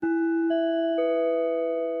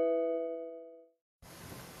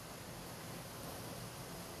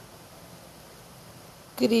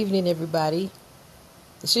Good evening, everybody.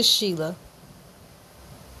 This is Sheila.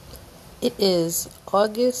 It is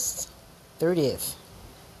August 30th.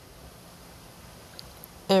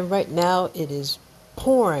 And right now it is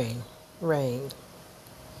pouring rain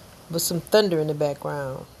with some thunder in the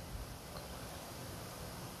background.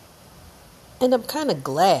 And I'm kind of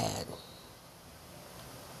glad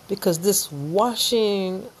because this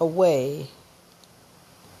washing away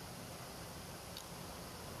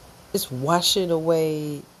is washing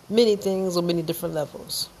away many things on many different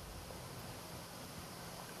levels.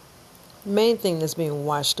 The main thing that's being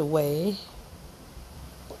washed away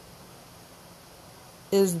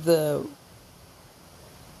is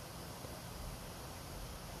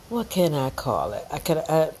what can I call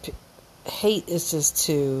it? Hate is just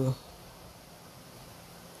too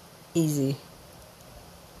easy.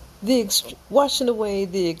 Washing away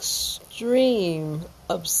the extreme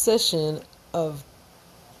obsession of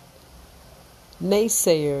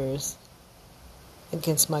naysayers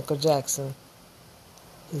against Michael Jackson.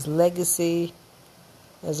 His legacy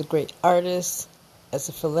as a great artist, as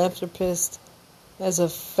a philanthropist, as a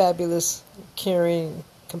fabulous, caring,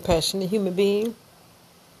 compassionate human being.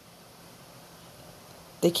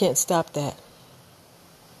 They can't stop that.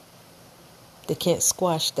 They can't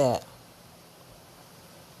squash that.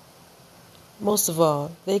 Most of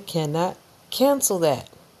all, they cannot cancel that.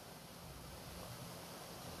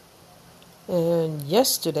 And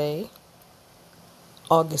yesterday,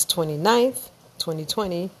 August 29th,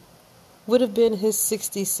 2020, would have been his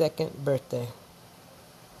 62nd birthday.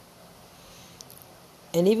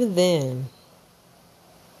 And even then,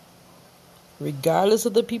 regardless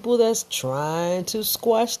of the people that's trying to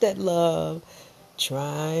squash that love,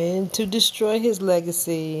 trying to destroy his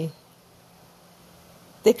legacy,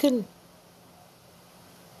 they couldn't.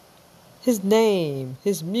 His name,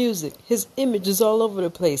 his music, his image is all over the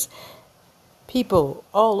place. People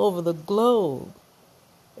all over the globe,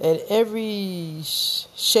 at every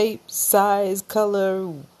shape, size,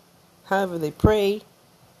 color, however they pray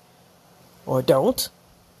or don't,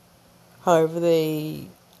 however they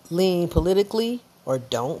lean politically or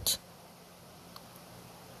don't,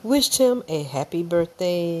 wished him a happy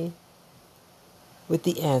birthday with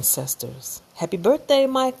the ancestors. Happy birthday,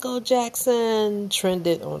 Michael Jackson,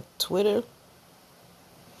 trended on Twitter.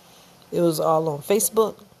 It was all on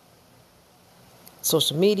Facebook,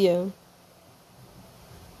 social media.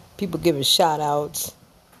 People giving shout outs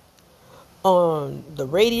on the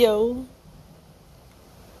radio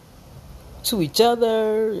to each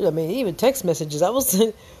other. I mean, even text messages.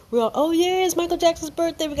 Oh yeah, it's Michael Jackson's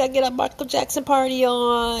birthday. We got to get our Michael Jackson party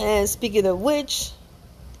on. And speaking of which,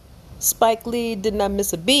 Spike Lee did not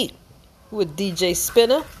miss a beat with DJ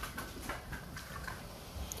Spinner.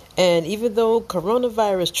 And even though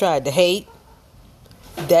coronavirus tried to hate,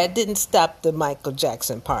 that didn't stop the Michael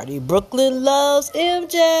Jackson party. Brooklyn loves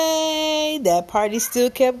MJ. That party still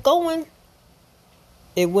kept going.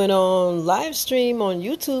 It went on live stream on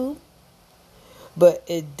YouTube, but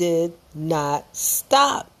it did not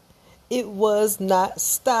stop. It was not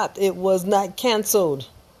stopped. It was not canceled.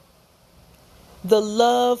 The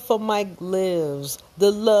love for Mike lives.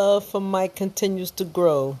 The love for Mike continues to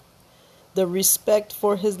grow. The respect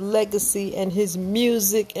for his legacy and his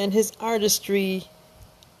music and his artistry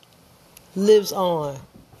lives on.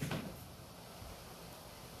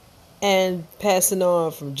 And passing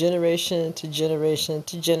on from generation to generation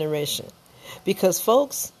to generation. Because,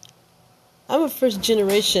 folks, I'm a first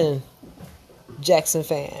generation Jackson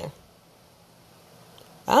fan.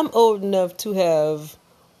 I'm old enough to have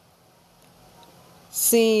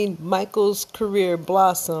seen Michael's career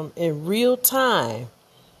blossom in real time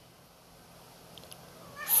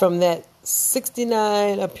from that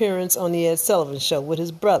 1969 appearance on the Ed Sullivan Show with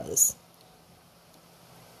his brothers.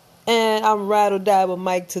 And I'm ride or die with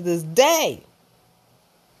Mike to this day.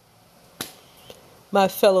 My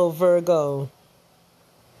fellow Virgo.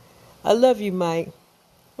 I love you, Mike.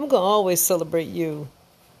 I'm going to always celebrate you.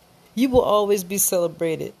 You will always be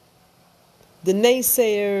celebrated. The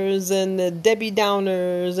naysayers and the Debbie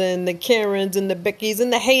Downers and the Karens and the Beckys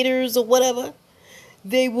and the haters or whatever,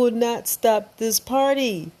 they will not stop this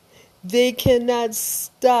party. They cannot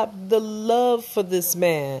stop the love for this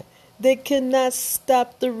man. They cannot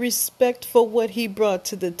stop the respect for what he brought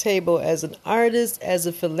to the table as an artist, as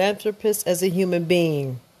a philanthropist, as a human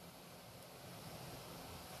being.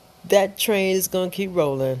 That train is going to keep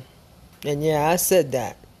rolling. And yeah, I said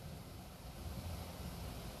that.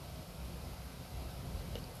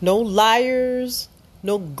 No liars,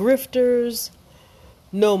 no grifters,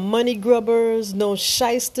 no money grubbers, no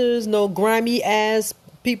shysters, no grimy ass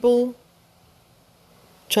people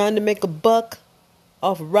trying to make a buck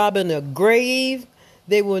off robbing a grave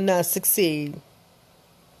they will not succeed.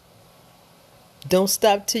 Don't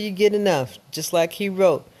stop till you get enough, just like he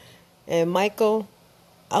wrote. And Michael,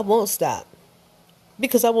 I won't stop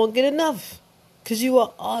because I won't get enough, because you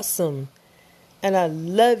are awesome and I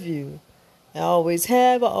love you. I always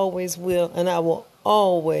have, I always will, and I will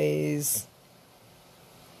always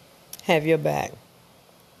have your back.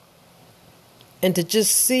 And to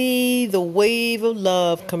just see the wave of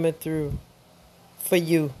love coming through for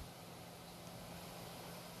you.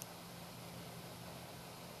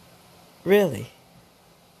 Really.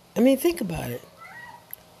 I mean, think about it.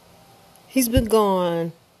 He's been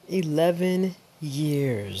gone 11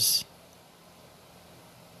 years.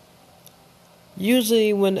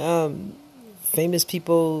 Usually when famous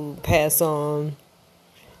people pass on,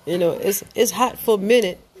 it's hot for a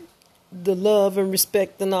minute, the love and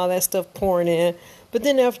respect and all that stuff pouring in. But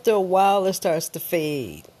then after a while, it starts to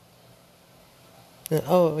fade.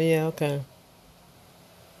 Oh, yeah, okay.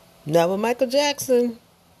 Not with Michael Jackson.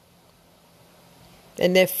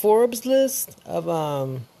 And that Forbes list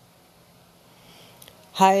of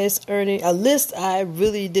highest earning, a list I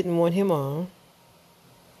really didn't want him on.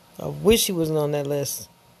 I wish he wasn't on that list.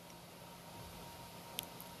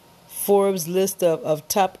 Forbes list of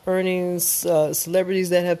top earnings celebrities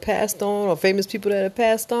that have passed on, or famous people that have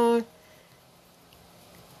passed on,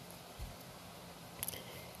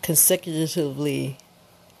 consecutively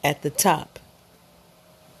at the top.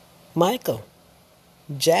 Michael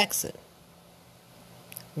Jackson,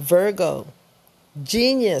 Virgo,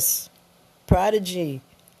 Genius, Prodigy.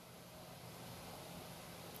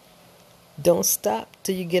 Don't stop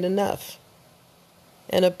till you get enough.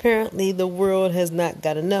 And apparently the world has not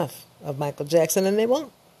got enough of Michael Jackson, and they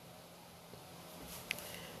won't.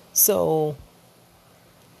 So,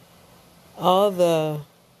 for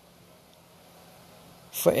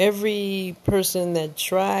every person that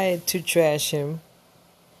tried to trash him,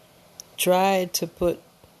 tried to put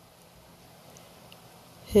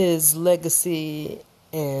his legacy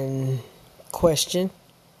in question,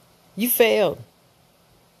 you failed.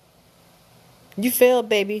 You failed,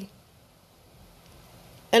 baby.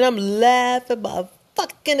 And I'm laughing my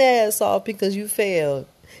fucking ass off because you failed.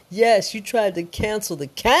 Yes, you tried to cancel the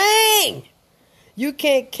king. You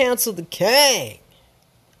can't cancel the king.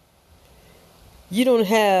 You don't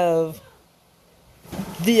have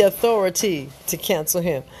the authority to cancel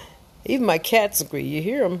him. Even my cats agree. You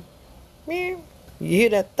hear them. Meow. You hear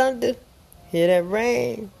that thunder. Hear that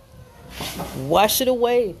rain. Wash it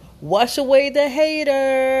away. Wash away the haters.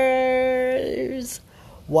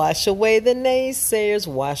 Wash away the naysayers.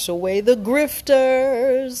 Wash away the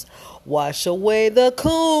grifters. Wash away the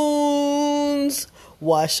coons.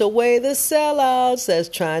 Wash away the sellouts that's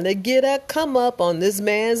trying to get a come up on this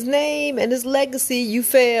man's name and his legacy. You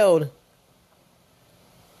failed.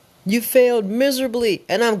 You failed miserably,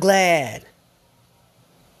 and I'm glad.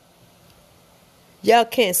 Y'all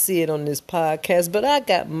can't see it on this podcast, but I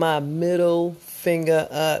got my middle finger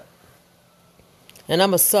up. And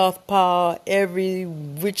I'm a softpaw every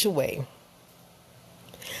which way.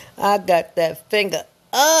 I got that finger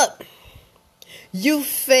up. You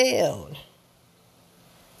failed.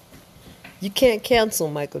 You can't cancel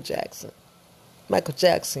Michael Jackson. Michael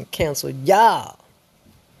Jackson canceled y'all.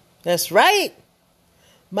 That's right.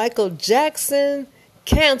 Michael Jackson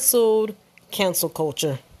canceled cancel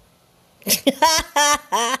culture.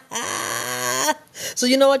 So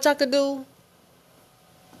you know what y'all could do?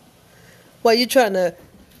 While you're trying to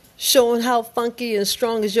show how funky and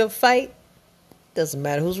strong is your fight, doesn't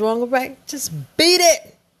matter who's wrong or right, just beat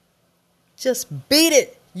it. Just beat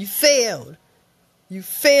it. You failed. You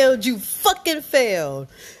failed. You fucking failed.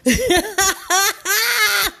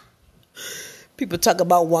 People talk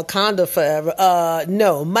about Wakanda forever.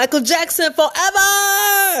 No, Michael Jackson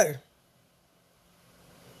forever.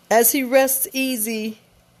 As he rests easy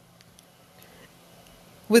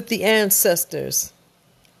with the ancestors.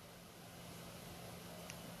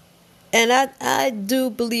 And I do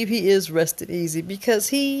believe he is rested easy because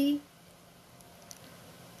he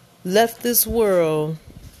left this world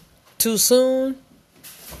too soon,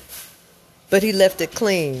 but he left it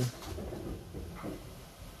clean.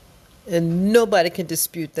 And nobody can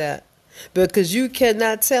dispute that, because you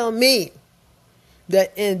cannot tell me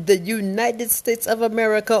that in the United States of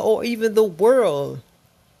America or even the world,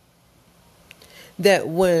 that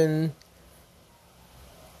when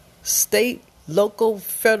state, local,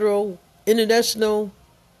 federal, international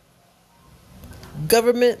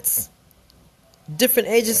governments, different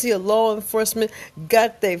agency of law enforcement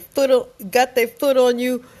got their foot on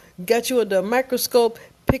you, got you under a microscope,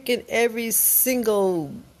 picking every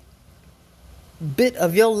single bit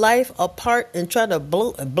of your life apart and trying to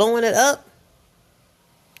blowing it up,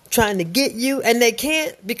 trying to get you, and they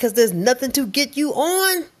can't because there's nothing to get you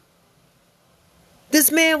on.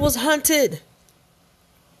 This man was hunted.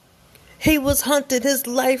 He was hunted. His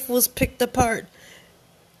life was picked apart.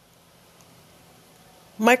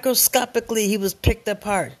 Microscopically, he was picked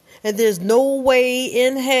apart. And there's no way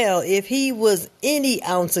in hell, if he was any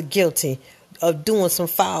ounce of guilty of doing some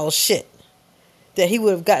foul shit, that he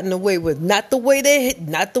would have gotten away with. Not the way that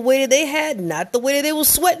they were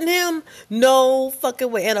sweating him. No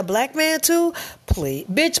fucking way. And a black man too? Please.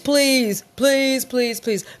 Bitch,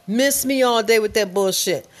 please. Miss me all day with that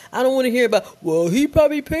bullshit. I don't want to hear about, well, he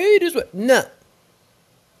probably paid his way. No.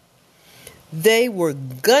 They were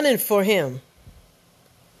gunning for him.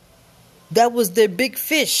 That was their big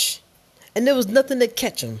fish. And there was nothing to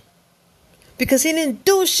catch him. Because he didn't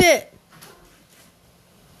do shit.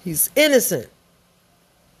 He's innocent.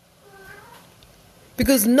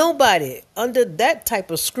 Because nobody, under that type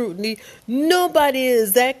of scrutiny, nobody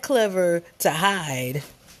is that clever to hide.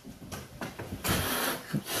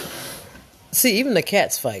 See, even the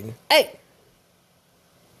cat's fighting. Hey!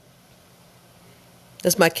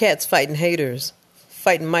 That's my cats fighting haters.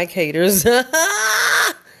 Fighting Mike haters.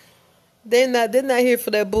 They're not here for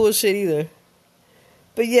that bullshit either.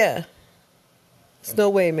 But yeah. There's no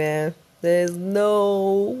way, man. There's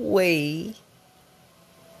no way.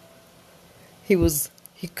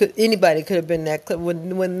 Anybody could have been that clever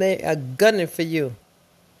when they are gunning for you.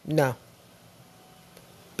 No.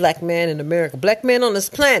 Black man in America. Black man on this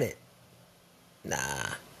planet.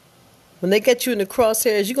 Nah. When they get you in the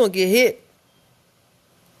crosshairs, you're going to get hit.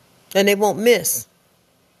 And they won't miss.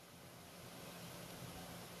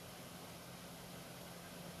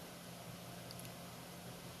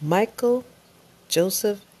 Michael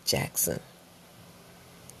Joseph Jackson.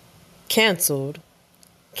 Cancelled.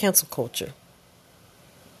 Cancel culture.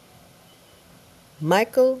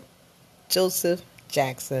 Michael Joseph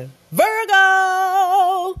Jackson.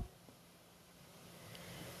 Virgo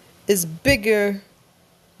is bigger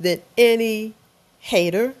than any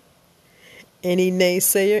hater, any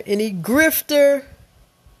naysayer, any grifter,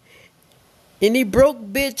 any broke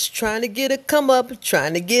bitch trying to get a come up,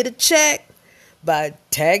 trying to get a check by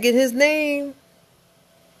tagging his name,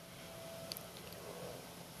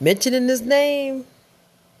 mentioning his name.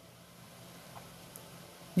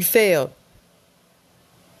 You failed.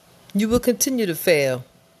 You will continue to fail.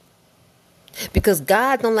 Because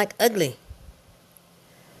God don't like ugly.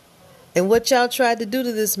 And what y'all tried to do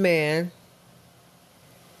to this man,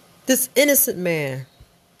 this innocent man,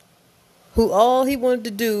 who all he wanted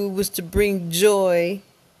to do was to bring joy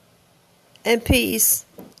and peace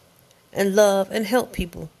and love and help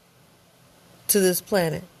people to this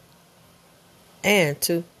planet. And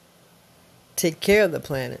to take care of the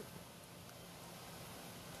planet.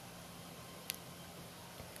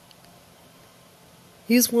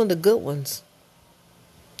 He's one of the good ones.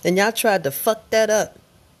 And y'all tried to fuck that up.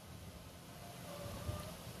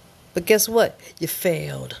 But guess what? You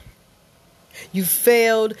failed. You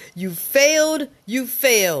failed. You failed. You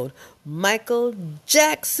failed. Michael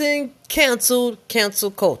Jackson canceled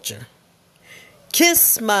cancel culture.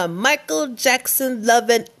 Kiss my Michael Jackson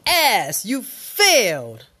loving ass. You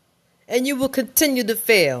failed. And you will continue to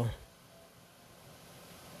fail.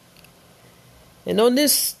 And on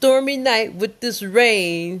this stormy night with this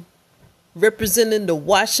rain, representing the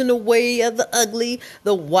washing away of the ugly,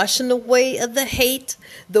 the washing away of the hate,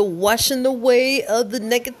 the washing away of the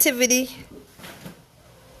negativity,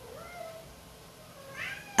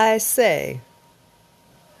 I say,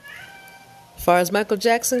 as far as Michael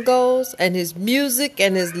Jackson goes and his music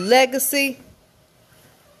and his legacy,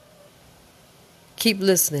 keep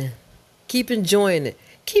listening, keep enjoying it,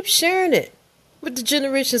 keep sharing it with the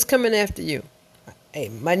generations coming after you. Hey,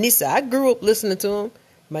 my niece, I grew up listening to him.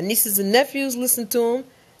 My nieces and nephews listen to him.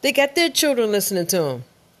 They got their children listening to him.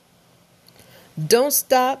 Don't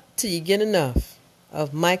stop till you get enough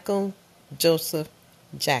of Michael Joseph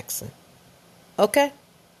Jackson. Okay?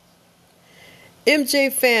 MJ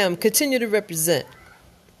fam, continue to represent.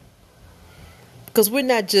 Because we're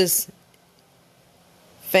not just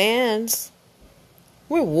fans.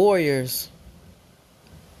 We're warriors.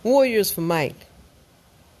 Warriors for Mike.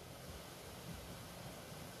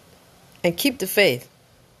 And keep the faith.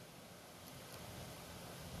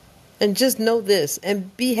 And just know this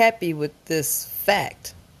and be happy with this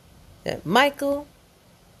fact that Michael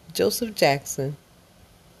Joseph Jackson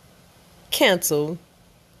canceled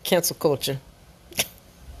cancel culture.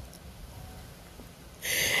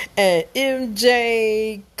 And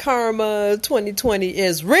MJ Karma 2020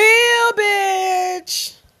 is real,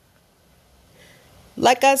 bitch.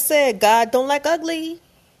 Like I said, God don't like ugly.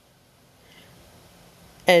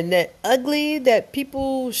 And that ugly that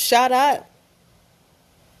people shot at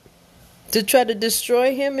to try to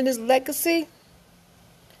destroy him and his legacy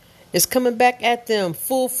is coming back at them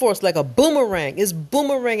full force like a boomerang. It's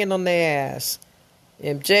boomeranging on their ass.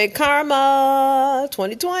 MJ Karma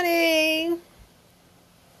 2020.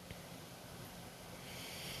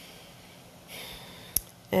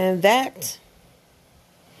 And that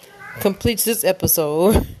completes this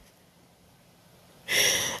episode.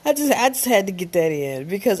 I just had to get that in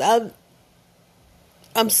because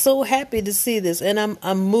I'm so happy to see this, and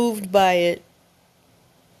I'm moved by it,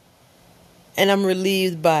 and I'm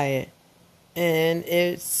relieved by it, and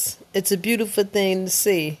it's a beautiful thing to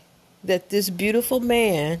see that this beautiful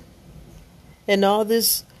man and all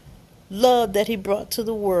this love that he brought to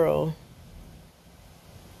the world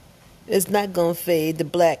is not going to fade to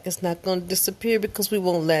black. It's not going to disappear because we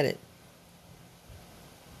won't let it.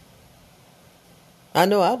 I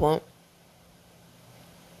know I won't.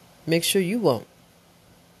 Make sure you won't.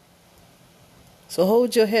 So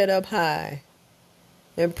hold your head up high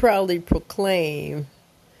and proudly proclaim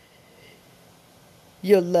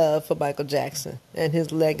your love for Michael Jackson and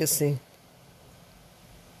his legacy.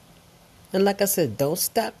 And like I said, don't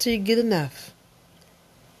stop till you get enough.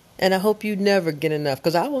 And I hope you never get enough,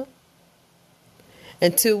 because I won't.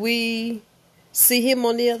 Until we see him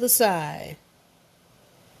on the other side.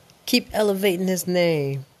 Keep elevating his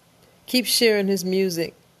name. Keep sharing his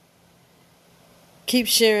music. Keep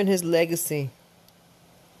sharing his legacy.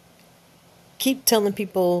 Keep telling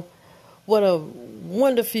people what a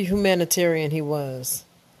wonderful humanitarian he was.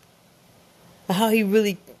 How he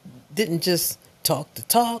really didn't just talk the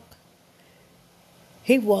talk.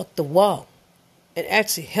 He walked the walk and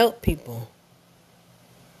actually helped people.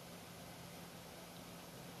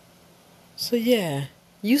 So yeah,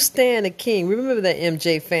 you stand a king. Remember that,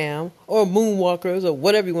 MJ fam, or moonwalkers, or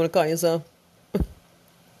whatever you want to call yourself.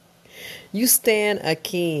 You stand a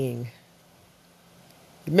king.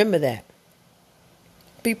 Remember that.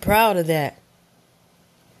 Be proud of that.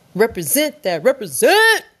 Represent that.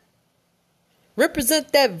 Represent.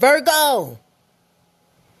 Represent that, Virgo.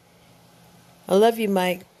 I love you,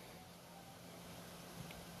 Mike.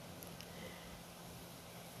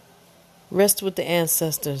 Rest with the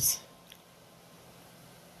ancestors.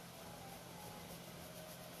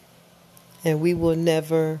 And we will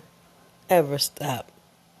never, ever stop.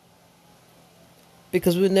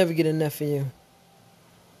 Because we'll never get enough of you.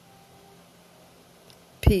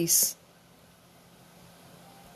 Peace.